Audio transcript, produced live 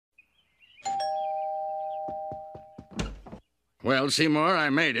Well, Seymour, I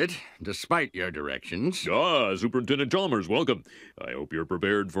made it, despite your directions. Ah, Superintendent Chalmers, welcome. I hope you're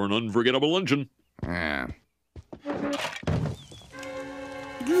prepared for an unforgettable luncheon. Ah.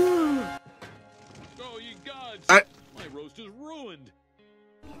 Oh, ye gods! My roast is ruined.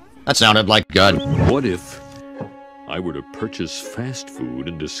 That sounded like God. What if I were to purchase fast food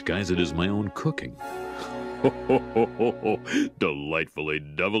and disguise it as my own cooking? Ho, ho, ho, ho, ho. Delightfully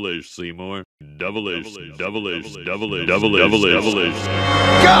devilish, Seymour. Devilish, devilish, devilish, devilish.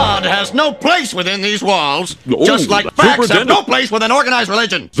 God has no place within these walls, Oh, just like facts have no place within organized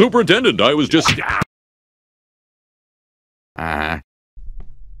religion. Superintendent, I was just...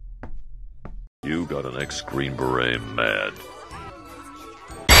 You got an ex-Green Beret mad.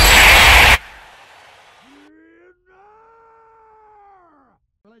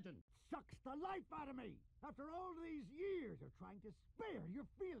 Religion sucks the life out of me. After all these years of trying to spare your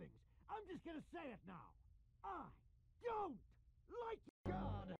feelings, I'm just gonna say it now. I don't like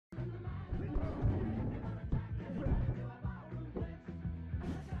God.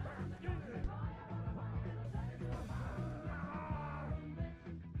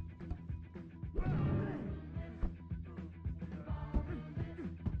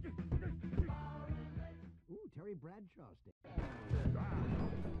 Ooh, Terry Bradshaw's.